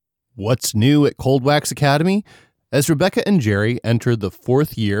What's new at Cold Wax Academy? As Rebecca and Jerry enter the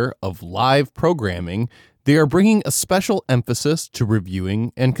fourth year of live programming, they are bringing a special emphasis to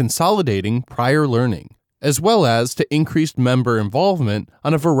reviewing and consolidating prior learning, as well as to increased member involvement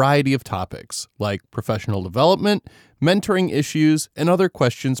on a variety of topics, like professional development, mentoring issues, and other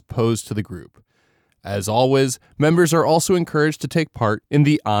questions posed to the group. As always, members are also encouraged to take part in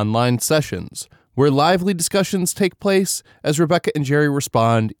the online sessions, where lively discussions take place as Rebecca and Jerry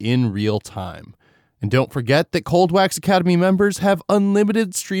respond in real time. And don't forget that Cold Wax Academy members have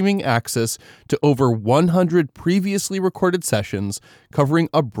unlimited streaming access to over 100 previously recorded sessions covering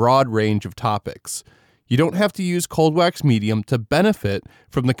a broad range of topics. You don't have to use Cold Wax Medium to benefit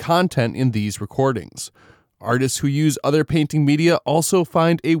from the content in these recordings. Artists who use other painting media also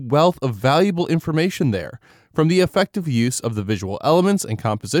find a wealth of valuable information there, from the effective use of the visual elements and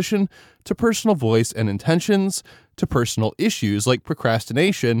composition, to personal voice and intentions, to personal issues like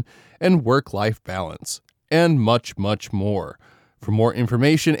procrastination and work-life balance, and much, much more. For more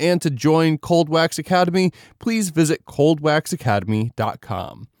information and to join Cold Wax Academy, please visit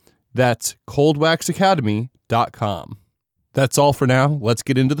coldwaxacademy.com. That's coldwaxacademy.com. That's all for now. Let's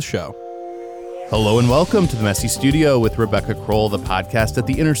get into the show. Hello and welcome to the Messy Studio with Rebecca Kroll, the podcast at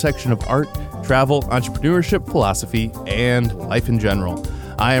the intersection of art, travel, entrepreneurship, philosophy, and life in general.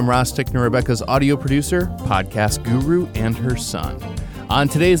 I am Ross Tickner, Rebecca's audio producer, podcast guru, and her son. On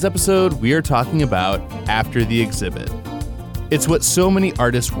today's episode, we are talking about After the Exhibit. It's what so many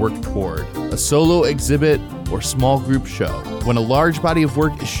artists work toward, a solo exhibit or small group show, when a large body of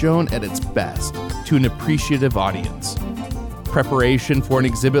work is shown at its best to an appreciative audience. Preparation for an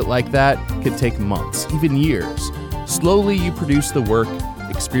exhibit like that could take months, even years. Slowly, you produce the work,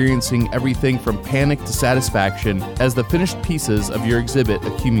 experiencing everything from panic to satisfaction as the finished pieces of your exhibit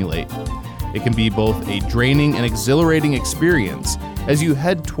accumulate. It can be both a draining and exhilarating experience as you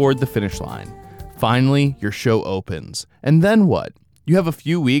head toward the finish line. Finally, your show opens. And then what? You have a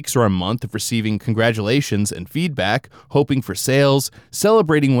few weeks or a month of receiving congratulations and feedback, hoping for sales,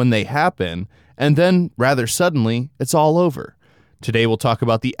 celebrating when they happen, and then, rather suddenly, it's all over. Today we'll talk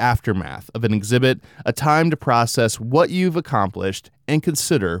about the aftermath of an exhibit, a time to process what you've accomplished and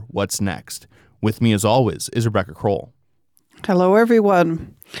consider what's next. With me, as always, is Rebecca Kroll. Hello,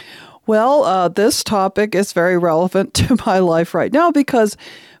 everyone. Well, this topic is very relevant to my life right now because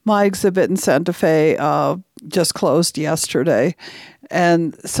my exhibit in Santa Fe just closed yesterday.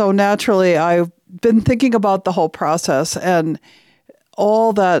 And so naturally, I've been thinking about the whole process and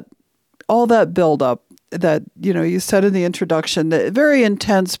all that buildup that, you said in the introduction, the very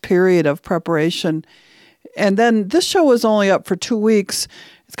intense period of preparation. And then this show was only up for 2 weeks.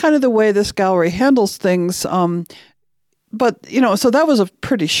 It's kind of the way this gallery handles things. So that was a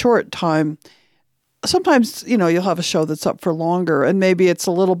pretty short time. Sometimes, you'll have a show that's up for longer and maybe it's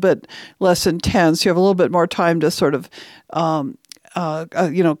a little bit less intense. You have a little bit more time to sort of, kind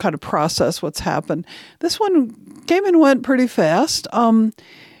of process what's happened. This one came and went pretty fast.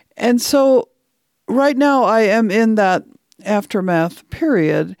 And so right now I am in that aftermath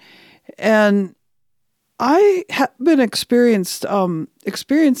period, and I have been experiencing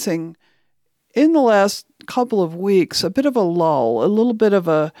in the last couple of weeks a bit of a lull, a little bit of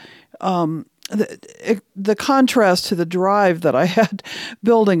a the contrast to the drive that I had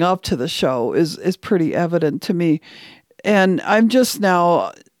building up to the show is pretty evident to me, and I'm just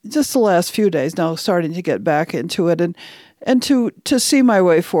the last few days now starting to get back into it and to see my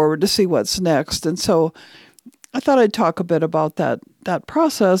way forward, to see what's next. And so I thought I'd talk a bit about that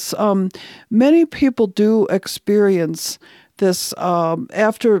process. Many people do experience this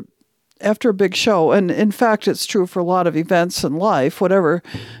after a big show. And in fact, it's true for a lot of events in life, whatever,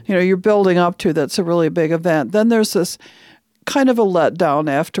 you're building up to that's a really big event. Then there's this kind of a letdown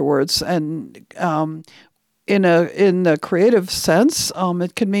afterwards. And in the creative sense,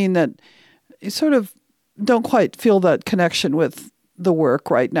 it can mean that you sort of don't quite feel that connection with the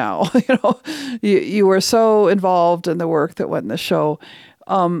work right now. You were so involved in the work that went in the show.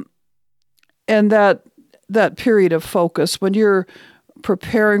 And that period of focus when you're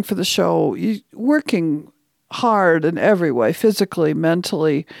preparing for the show, you're working hard in every way, physically,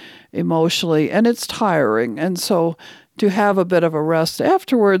 mentally, emotionally, and it's tiring. And so to have a bit of a rest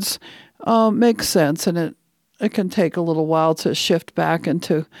afterwards makes sense. And it can take a little while to shift back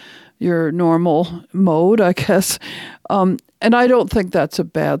into your normal mode, I guess. And I don't think that's a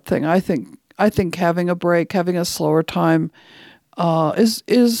bad thing. I think having a break, having a slower time,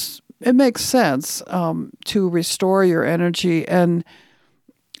 it makes sense to restore your energy. And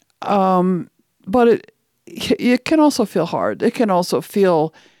but it can also feel hard. It can also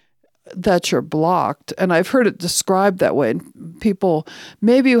feel that you're blocked. And I've heard it described that way. And people,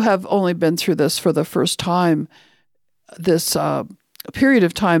 maybe you have only been through this for the first time. This period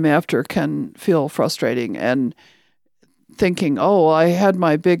of time after can feel frustrating, and thinking, oh, I had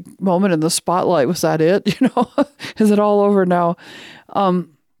my big moment in the spotlight. Was that it? Is it all over now?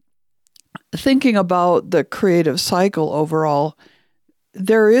 Thinking about the creative cycle overall,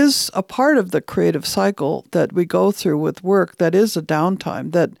 there is a part of the creative cycle that we go through with work that is a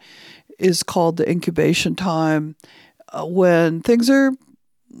downtime, that is called the incubation time, when things are,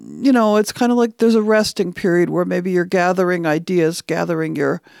 it's kind of like there's a resting period where maybe you're gathering ideas, gathering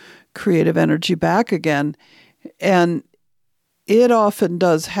your creative energy back again. And it often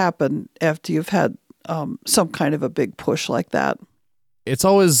does happen after you've had some kind of a big push like that. It's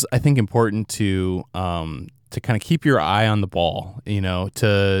always, I think, important to kind of keep your eye on the ball,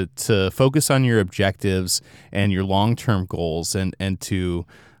 to focus on your objectives and your long-term goals, and to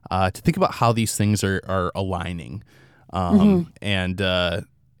think about how these things are aligning, and to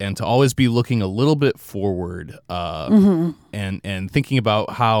always be looking a little bit forward, and thinking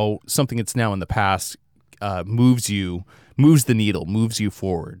about how something that's now in the past moves the needle, moves you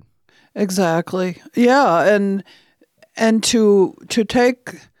forward. Exactly. Yeah, and to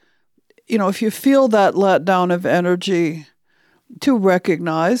take, if you feel that letdown of energy, to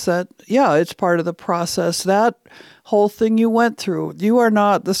recognize that, it's part of the process. That whole thing you went through, you are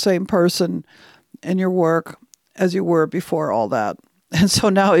not the same person in your work as you were before all that. And so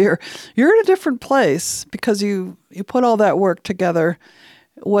now you're in a different place because you put all that work together.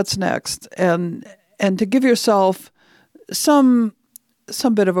 What's next? And to give yourself some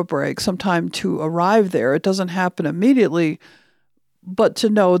bit of a break, some time to arrive there. It doesn't happen immediately, but to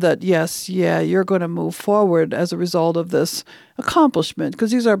know that, you're going to move forward as a result of this accomplishment,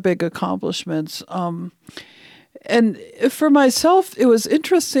 because these are big accomplishments. And for myself, it was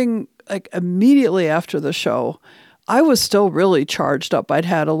interesting, like immediately after the show, I was still really charged up. I'd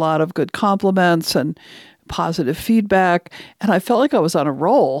had a lot of good compliments and positive feedback, and I felt like I was on a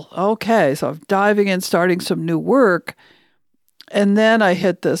roll. Okay, so I'm diving in, starting some new work. And then I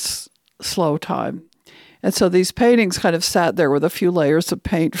hit this slow time. And so these paintings kind of sat there with a few layers of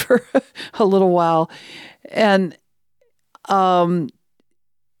paint for a little while. And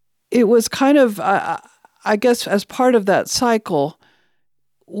it was kind of, I guess, as part of that cycle,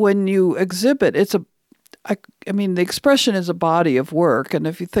 when you exhibit, the expression is a body of work. And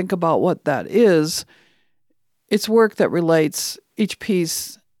if you think about what that is, it's work that relates, each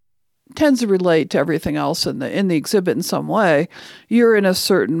piece tends to relate to everything else in the exhibit in some way. You're in a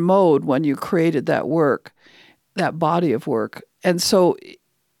certain mode when you created that work, that body of work. And so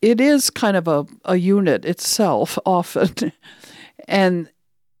it is kind of a unit itself often. And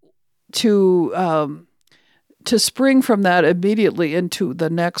to spring from that immediately into the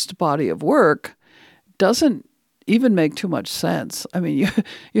next body of work doesn't even make too much sense. I mean,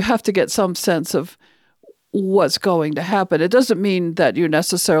 you have to get some sense of what's going to happen. It doesn't mean that you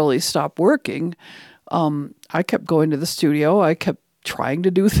necessarily stop working. I kept going to the studio. I kept trying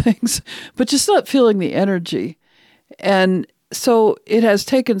to do things, but just not feeling the energy. And so it has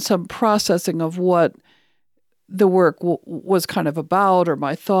taken some processing of what the work was kind of about, or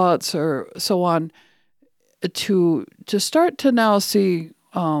my thoughts, or so on, to start to now see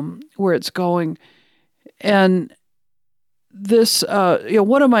where it's going. And this,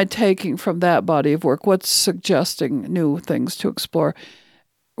 what am I taking from that body of work? What's suggesting new things to explore?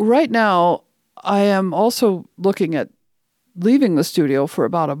 Right now, I am also looking at leaving the studio for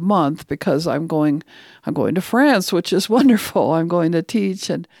about a month, because I'm going to France, which is wonderful. I'm going to teach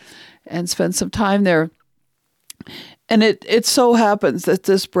and spend some time there. And it so happens that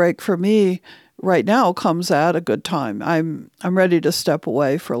this break for me right now comes at a good time. I'm ready to step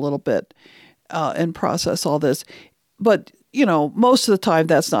away for a little bit and process all this. But most of the time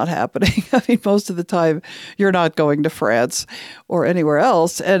that's not happening. I mean, most of the time you're not going to France or anywhere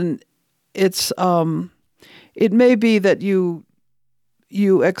else. And it's, it may be that you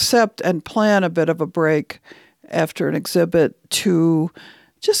accept and plan a bit of a break after an exhibit to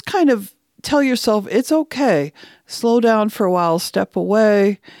just kind of tell yourself it's okay. Slow down for a while, step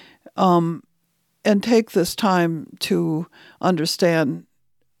away, and take this time to understand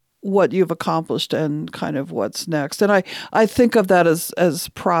what you've accomplished and kind of what's next. And I think of that as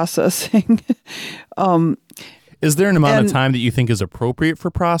processing. Is there an amount of time that you think is appropriate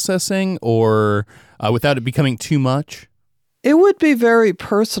for processing, or without it becoming too much? It would be very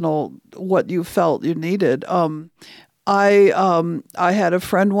personal what you felt you needed. I had a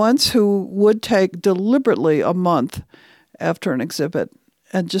friend once who would take deliberately a month after an exhibit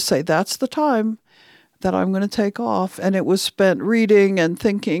and just say, that's the time, that I'm going to take off. And it was spent reading and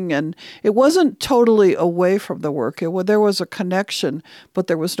thinking, and it wasn't totally away from the work. There was a connection, but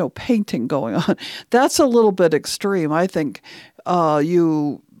there was no painting going on. That's a little bit extreme. I think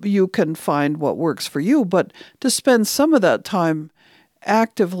you can find what works for you, but to spend some of that time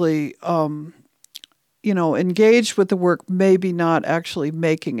actively, engaged with the work, maybe not actually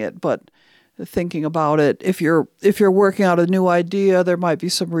making it, but thinking about it. If you're working out a new idea, there might be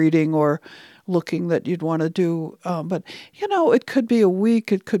some reading or looking that you'd want to do. But it could be a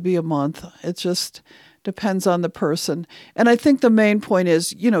week, it could be a month. It just depends on the person. And I think the main point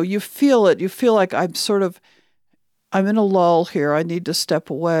is, you feel it. You feel like I'm in a lull here. I need to step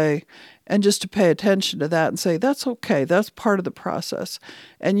away, and just to pay attention to that and say, that's okay. That's part of the process.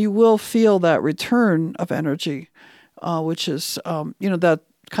 And you will feel that return of energy, which is, that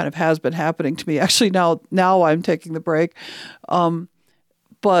kind of has been happening to me. Actually, now I'm taking the break.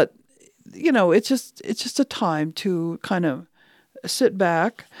 But, it's just a time to kind of sit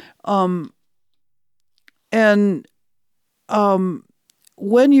back. And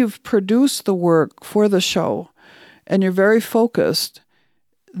when you've produced the work for the show and you're very focused,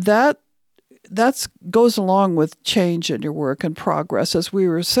 that goes along with change in your work and progress. As we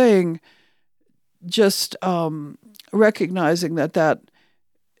were saying, just recognizing that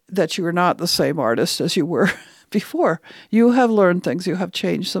you are not the same artist as you were before. You have learned things. You have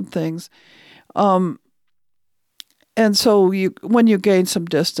changed some things. And so when you gain some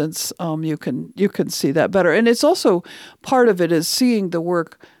distance, you can see that better. And it's also, part of it is seeing the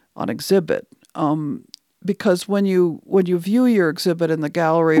work on exhibit. Because when you view your exhibit in the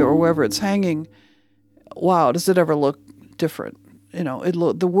gallery or wherever it's hanging, wow, does it ever look different?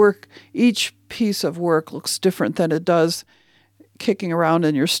 The work, each piece of work looks different than it does kicking around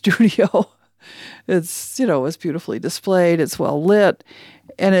in your studio. It's it's beautifully displayed, it's well lit,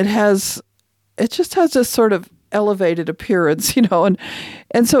 and it just has this sort of elevated appearance,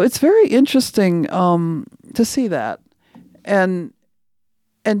 and so it's very interesting to see that, and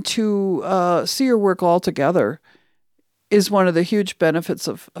to see your work all together is one of the huge benefits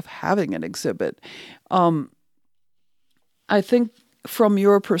of having an exhibit. I think from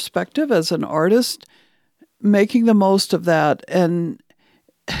your perspective as an artist, making the most of that, and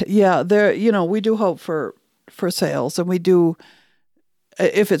we do hope for sales, and we do,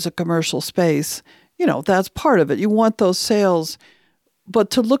 if it's a commercial space, that's part of it. You want those sales, but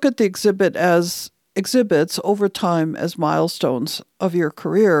to look at the exhibit as exhibits over time as milestones of your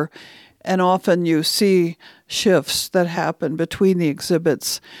career. And often you see shifts that happen between the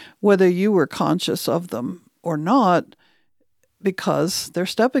exhibits, whether you were conscious of them or not, because they're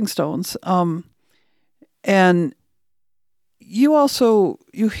stepping stones. And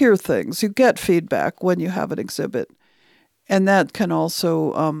you hear things, you get feedback when you have an exhibit. And that can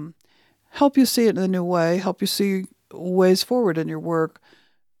also help you see it in a new way, help you see ways forward in your work.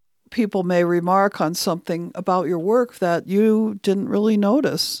 People may remark on something about your work that you didn't really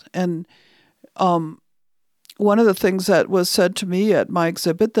notice. And one of the things that was said to me at my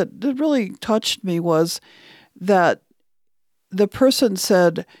exhibit that really touched me was that the person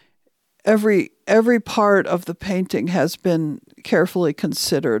said every part of the painting has been carefully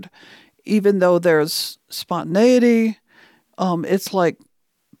considered. Even though there's spontaneity, it's like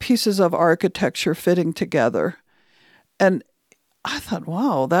pieces of architecture fitting together. And I thought,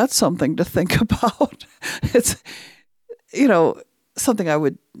 wow, that's something to think about. It's, something I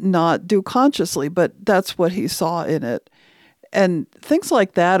would not do consciously, but that's what he saw in it. And things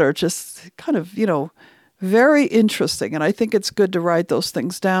like that are just kind of, very interesting. And I think it's good to write those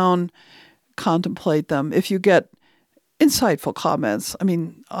things down, contemplate them. If you get insightful comments, I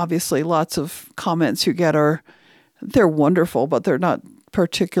mean, obviously lots of comments you get they're wonderful, but they're not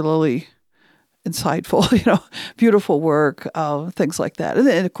particularly insightful, beautiful work, things like that.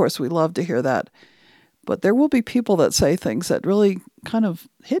 And of course, we love to hear that. But there will be people that say things that really kind of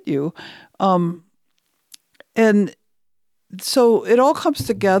hit you. And so it all comes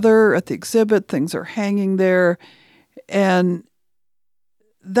together at the exhibit. Things are hanging there. And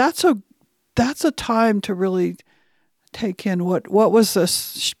that's a time to really take in what was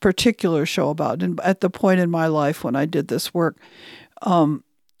this particular show about, and at the point in my life when I did this work.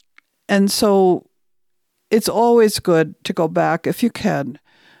 And so it's always good to go back, if you can,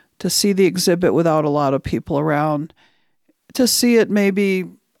 to see the exhibit without a lot of people around, to see it maybe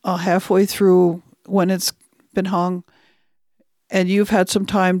halfway through when it's been hung and you've had some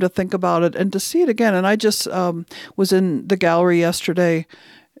time to think about it, and to see it again. And I just was in the gallery yesterday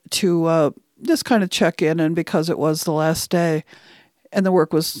to just kind of check in, and because it was the last day and the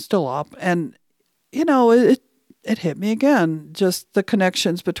work was still up, and it hit me again, just the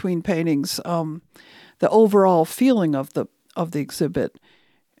connections between paintings, the overall feeling of the exhibit.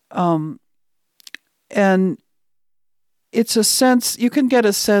 And it's a sense, you can get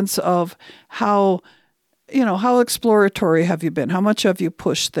a sense of how exploratory have you been? How much have you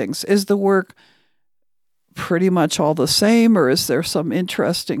pushed things? Is the work pretty much all the same, or is there some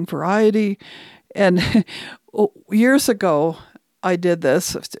interesting variety? And years ago, I did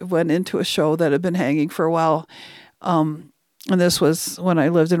this, went into a show that had been hanging for a while. And this was when I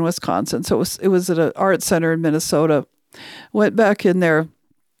lived in Wisconsin. So it was at an art center in Minnesota. Went back in there.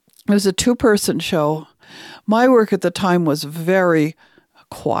 It was a 2-person show. My work at the time was very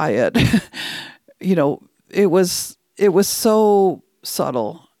quiet. It was so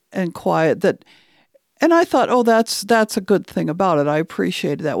subtle and quiet and I thought, oh, that's a good thing about it. I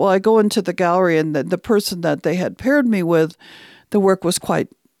appreciated that. Well, I go into the gallery, and the person that they had paired me with, the work was quite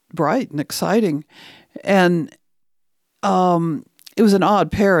bright and exciting. And it was an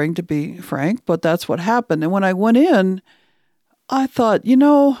odd pairing, to be frank, but that's what happened. And when I went in, I thought,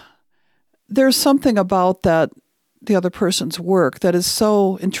 there's something about the other person's work that is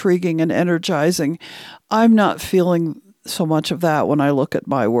so intriguing and energizing. I'm not feeling so much of that when I look at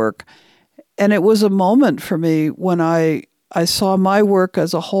my work. And it was a moment for me when I saw my work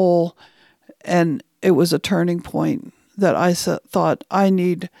as a whole, and it was a turning point that I thought, I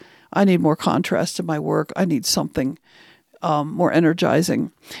need more contrast in my work. I need something more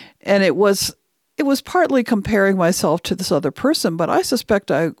energizing. And it was partly comparing myself to this other person, but I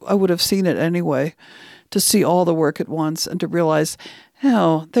suspect I would have seen it anyway, to see all the work at once and to realize,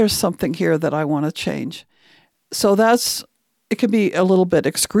 there's something here that I want to change. So it can be a little bit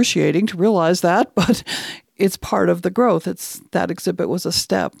excruciating to realize that, but it's part of the growth. That exhibit was a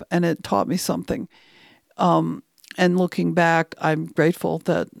step, and it taught me something. And looking back, I'm grateful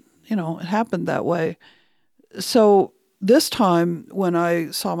that, it happened that way. So this time when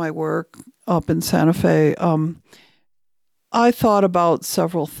I saw my work up in Santa Fe, I thought about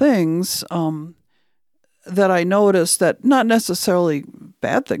several things that I noticed, that not necessarily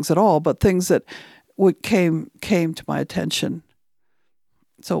bad things at all, but things that came to my attention.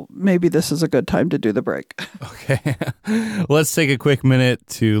 So maybe this is a good time to do the break. Okay. Let's take a quick minute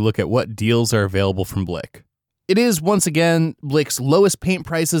to look at what deals are available from Blick. It is, once again, Blick's lowest paint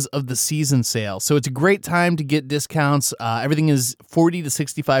prices of the season sale. So it's a great time to get discounts. Everything is 40 to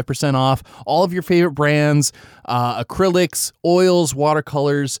 65% off. All of your favorite brands, acrylics, oils,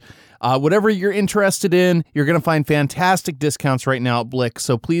 watercolors. Whatever you're interested in, you're going to find fantastic discounts right now at Blick.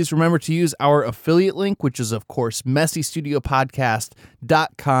 So please remember to use our affiliate link, which is, of course,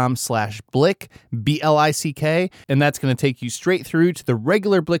 messystudiopodcast.com/Blick, BLICK. And that's going to take you straight through to the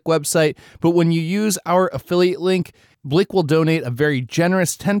regular Blick website. But when you use our affiliate link, Blick will donate a very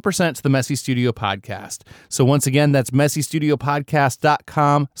generous 10% to the Messy Studio Podcast. So once again, that's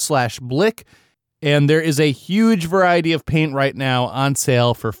messystudiopodcast.com/Blick. And there is a huge variety of paint right now on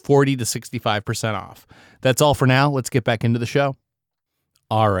sale for 40 to 65% off. That's all for now. Let's get back into the show.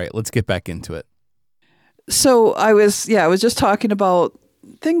 All right, let's get back into it. So I was just talking about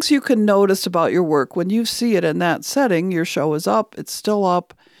things you can notice about your work. When you see it in that setting, your show is up, it's still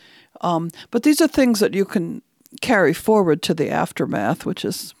up. But these are things that you can carry forward to the aftermath, which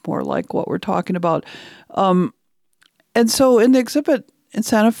is more like what we're talking about. And so in the exhibit in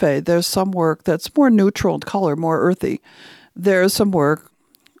Santa Fe, there's some work that's more neutral in color, more earthy. There's some work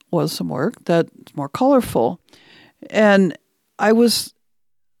that's more colorful. And I was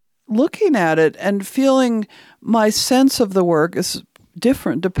looking at it and feeling my sense of the work is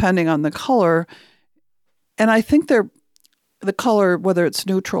different depending on the color. And I think the color, whether it's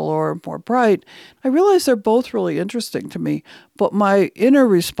neutral or more bright, I realize they're both really interesting to me. But my inner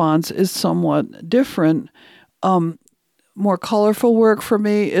response is somewhat different. More colorful work for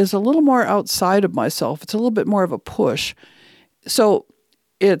me is a little more outside of myself. It's a little bit more of a push. So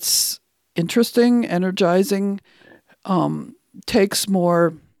it's interesting, energizing, takes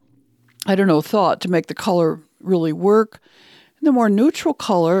more, thought to make the color really work. And the more neutral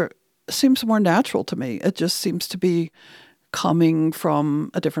color seems more natural to me. It just seems to be coming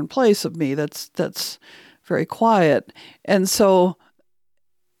from a different place of me that's very quiet. And so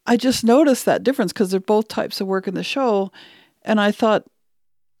I just noticed that difference because they're both types of work in the show. And I thought,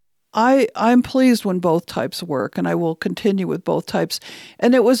 I'm pleased when both types work, and I will continue with both types.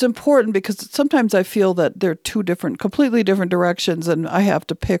 And it was important because sometimes I feel that they're completely different directions, and I have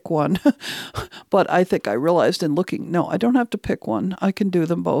to pick one. But I think I realized in looking, no, I don't have to pick one. I can do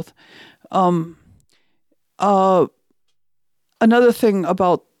them both. Another thing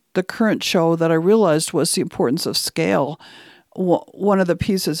about the current show that I realized was the importance of scale. One of the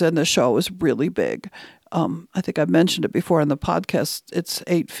pieces in the show is really big. I think I mentioned it before on the podcast. It's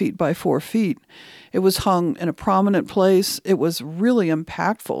 8 feet by 4 feet. It was hung in a prominent place. It was really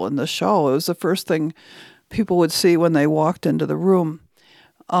impactful in the show. It was the first thing people would see when they walked into the room.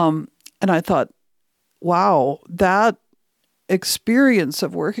 And I thought, wow, that experience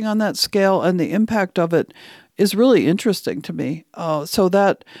of working on that scale and the impact of it is really interesting to me. So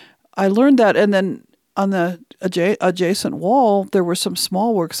that I learned that. And then on the adjacent wall, there were some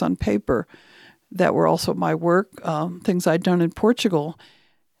small works on paper that were also my work, things I'd done in Portugal,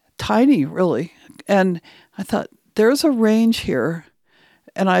 tiny, really. And I thought, there's a range here,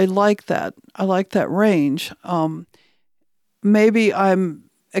 and I like that. I like that range. Maybe I'm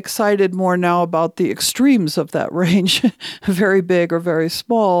excited more now about the extremes of that range, very big or very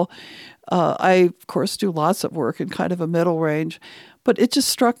small. I, of course, do lots of work in kind of a middle range, but it just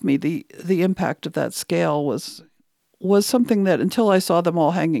struck me the impact of that scale was something that, until I saw them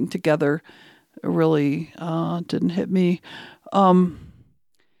all hanging together, really didn't hit me. And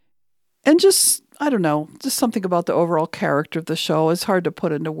just, I don't know, just something about the overall character of the show. It's hard to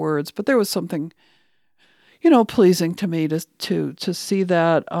put into words, but there was something, pleasing to me to see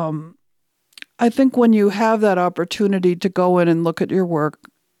that. I think when you have that opportunity to go in and look at your work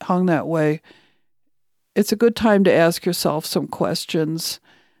hung that way, it's a good time to ask yourself some questions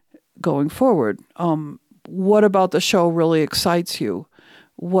going forward. What about the show really excites you?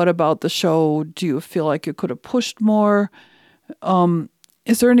 What about the show do you feel like you could have pushed more?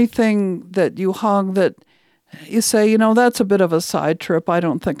 Is there anything that you hung that you say, that's a bit of a side trip. I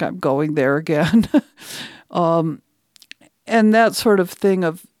don't think I'm going there again. And that sort of thing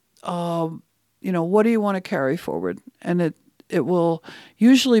of, what do you want to carry forward? And it will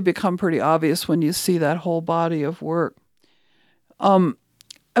usually become pretty obvious when you see that whole body of work. I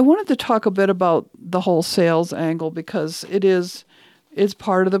wanted to talk a bit about the whole sales angle because it's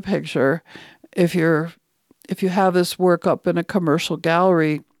part of the picture. If you have this work up in a commercial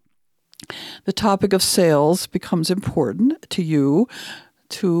gallery, the topic of sales becomes important to you,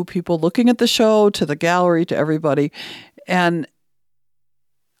 to people looking at the show, to the gallery, to everybody. And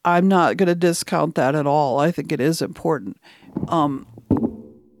I'm not going to discount that at all. I think it is important.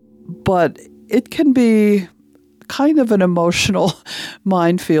 But it can be kind of an emotional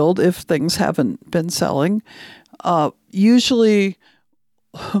minefield if things haven't been selling. Usually,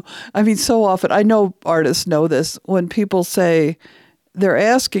 so often, I know artists know this, when people say, they're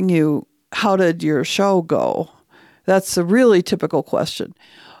asking you, how did your show go? That's a really typical question.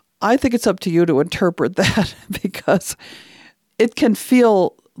 I think it's up to you to interpret that because it can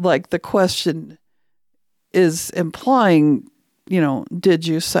feel like the question is implying, did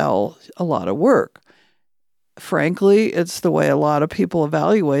you sell a lot of work? Frankly, it's the way a lot of people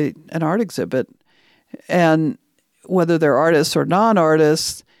evaluate an art exhibit. And whether they're artists or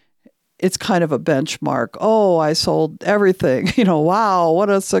non-artists, it's kind of a benchmark. Oh, I sold everything. Wow, what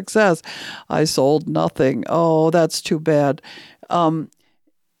a success. I sold nothing. Oh, that's too bad.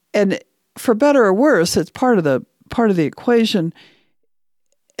 And for better or worse, it's part of the equation.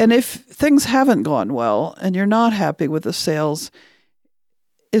 And if things haven't gone well and you're not happy with the sales,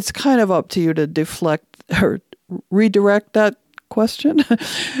 it's kind of up to you to deflect or redirect that question.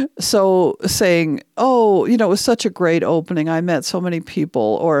 So saying, oh, it was such a great opening. I met so many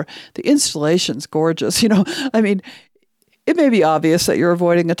people, or the installation's gorgeous. It may be obvious that you're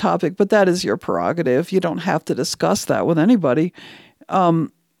avoiding a topic, but that is your prerogative. You don't have to discuss that with anybody.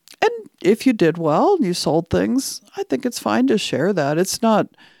 And if you did well and you sold things, I think it's fine to share that. It's not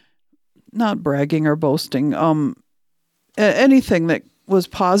bragging or boasting. Anything that was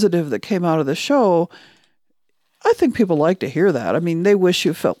positive that came out of the show, I think people like to hear that. They wish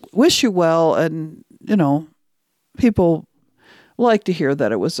you well, and people like to hear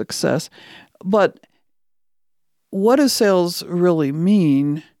that it was a success. But what does sales really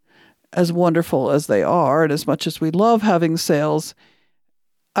mean? As wonderful as they are, and as much as we love having sales,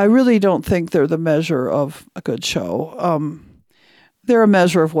 I really don't think they're the measure of a good show. They're a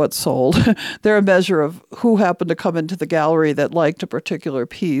measure of what's sold. They're a measure of who happened to come into the gallery that liked a particular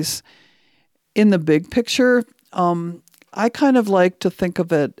piece. In the big picture, I kind of like to think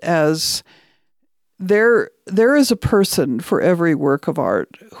of it as there is a person for every work of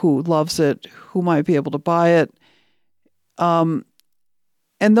art who loves it, who might be able to buy it. And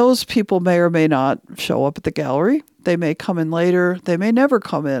those people may or may not show up at the gallery. They may come in later. They may never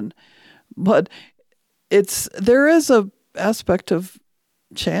come in. But there is a aspect of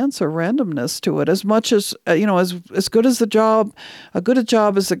chance or randomness to it, as much as as good as a job as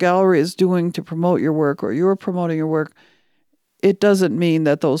the gallery is doing to promote your work, or you're promoting your work, it doesn't mean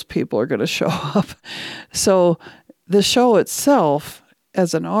that those people are going to show up. So the show itself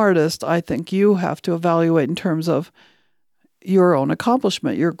as an artist, I think you have to evaluate in terms of your own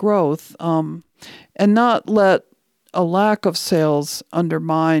accomplishment, your growth, and not let a lack of sales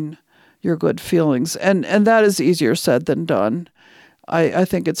undermine your good feelings. And that is easier said than done. I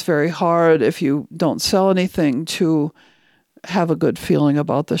think it's very hard if you don't sell anything to have a good feeling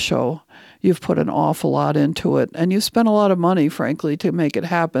about the show. You've put an awful lot into it, and you spent a lot of money, frankly, to make it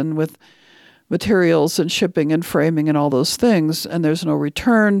happen with materials and shipping and framing and all those things, and there's no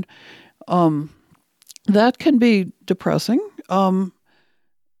return. That can be depressing. But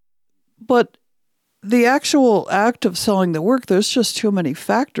the actual act of selling the work, there's just too many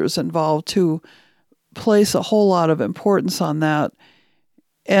factors involved to place a whole lot of importance on that.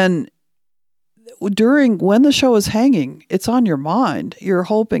 And when the show is hanging, it's on your mind. You're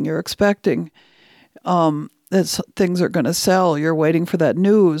hoping, you're expecting that things are going to sell. You're waiting for that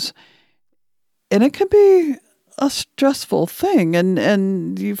news. And it can be a stressful thing.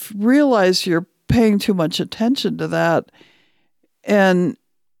 And you realize you're paying too much attention to that. And,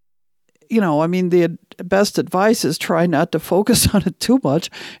 the best advice is try not to focus on it too much.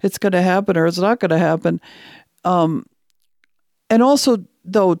 It's going to happen or it's not going to happen. And also,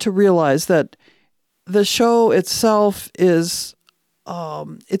 though, to realize that the show itself is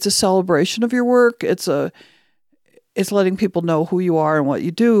it's a celebration of your work. It's letting people know who you are and what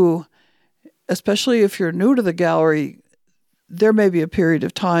you do. Especially if you're new to the gallery, there may be a period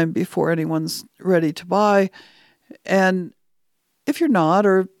of time before anyone's ready to buy. And if you're not,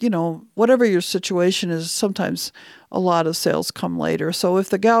 or, whatever your situation is, sometimes a lot of sales come later. So if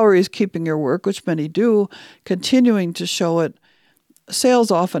the gallery is keeping your work, which many do, continuing to show it,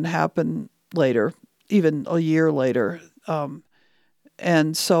 sales often happen later, even a year later.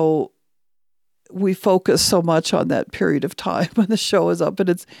 And so we focus so much on that period of time when the show is up,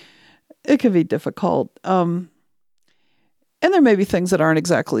 and it can be difficult. And there may be things that aren't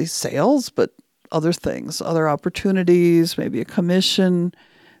exactly sales, but other things, other opportunities, maybe a commission.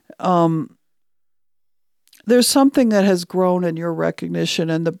 There's something that has grown in your recognition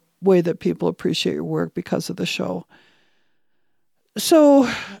and the way that people appreciate your work because of the show. So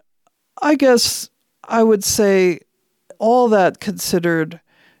I guess I would say, all that considered,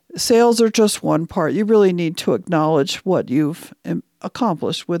 sales are just one part. You really need to acknowledge what you've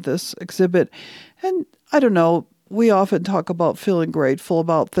accomplished with this exhibit. And I don't know, we often talk about feeling grateful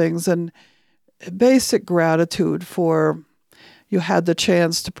about things, and basic gratitude for you had the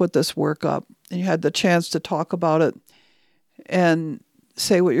chance to put this work up and you had the chance to talk about it and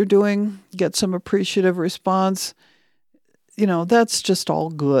say what you're doing, get some appreciative response. That's just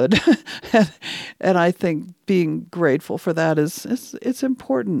all good. And I think being grateful for that it's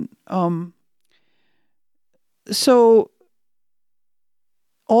important. So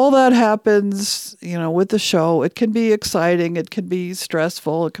all that happens, with the show. It can be exciting. It can be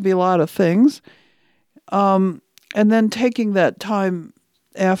stressful. It can be a lot of things. And then taking that time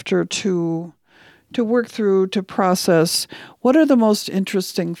after to work through, to process, what are the most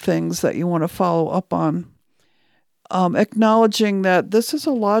interesting things that you want to follow up on? Acknowledging that this is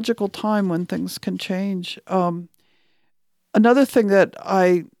a logical time when things can change. Another thing that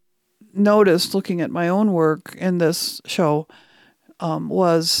I noticed looking at my own work in this show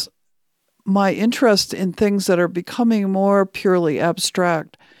was my interest in things that are becoming more purely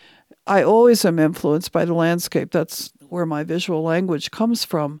abstract. I always am influenced by the landscape. That's where my visual language comes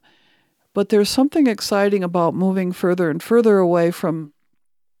from. But there's something exciting about moving further and further away from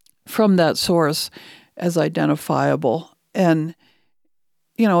that source as identifiable. And,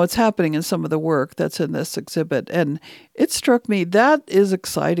 it's happening in some of the work that's in this exhibit. And it struck me, that is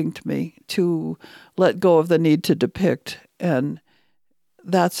exciting to me, to let go of the need to depict. And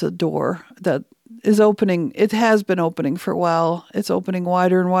that's a door that is opening. It has been opening for a while. It's opening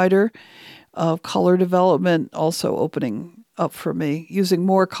wider and wider. Color development also opening up for me, using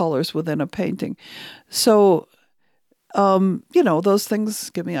more colors within a painting. So, those things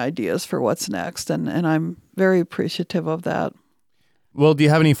give me ideas for what's next, and I'm very appreciative of that. Well, do you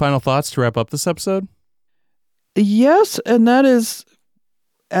have any final thoughts to wrap up this episode? Yes, and that is,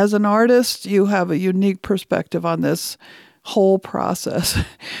 as an artist, you have a unique perspective on this whole process.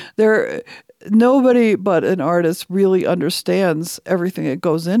 Nobody but an artist really understands everything that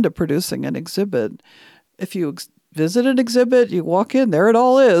goes into producing an exhibit. If you visit an exhibit, you walk in, there it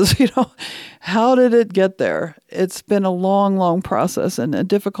all is. How did it get there? It's been a long, long process and a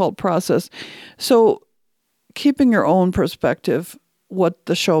difficult process. So keeping your own perspective, what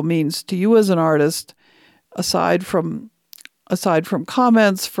the show means to you as an artist, aside from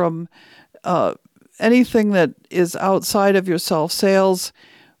comments, from anything that is outside of yourself, sales,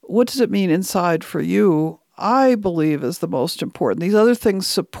 what does it mean inside for you? I believe is the most important. These other things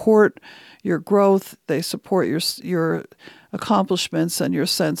support your growth. They support your accomplishments and your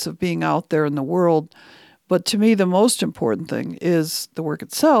sense of being out there in the world. But to me, the most important thing is the work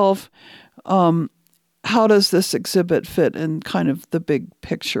itself. How does this exhibit fit in kind of the big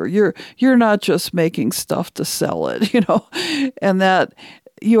picture? You're not just making stuff to sell it, and that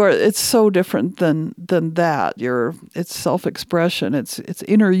it's so different than that. It's self-expression. It's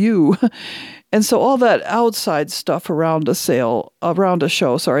inner you. And so all that outside stuff around a show,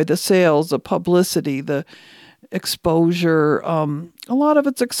 the sales, the publicity, the exposure, a lot of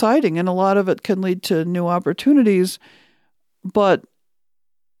it's exciting and a lot of it can lead to new opportunities. But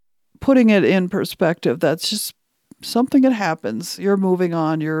putting it in perspective, that's just something that happens. You're moving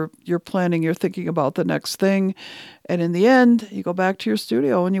on, you're planning, you're thinking about the next thing. And in the end, you go back to your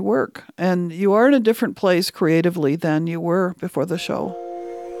studio and you work. And you are in a different place creatively than you were before the show.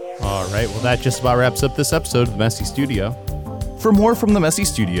 All right, well, that just about wraps up this episode of The Messy Studio. For more from The Messy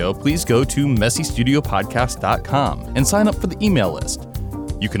Studio, please go to messystudiopodcast.com and sign up for the email list.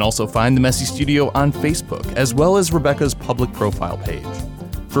 You can also find The Messy Studio on Facebook, as well as Rebecca's public profile page.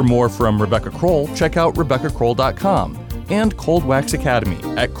 For more from Rebecca Kroll, check out RebeccaKroll.com and Cold Wax Academy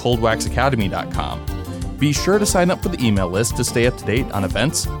at coldwaxacademy.com. Be sure to sign up for the email list to stay up to date on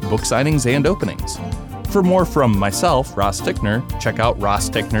events, book signings, and openings. For more from myself, Ross Tickner, check out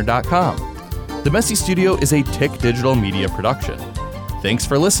rosstickner.com. The Messy Studio is a Tick Digital Media production. Thanks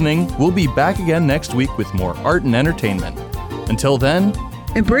for listening. We'll be back again next week with more art and entertainment. Until then,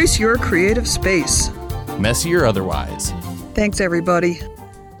 embrace your creative space, messy or otherwise. Thanks, everybody.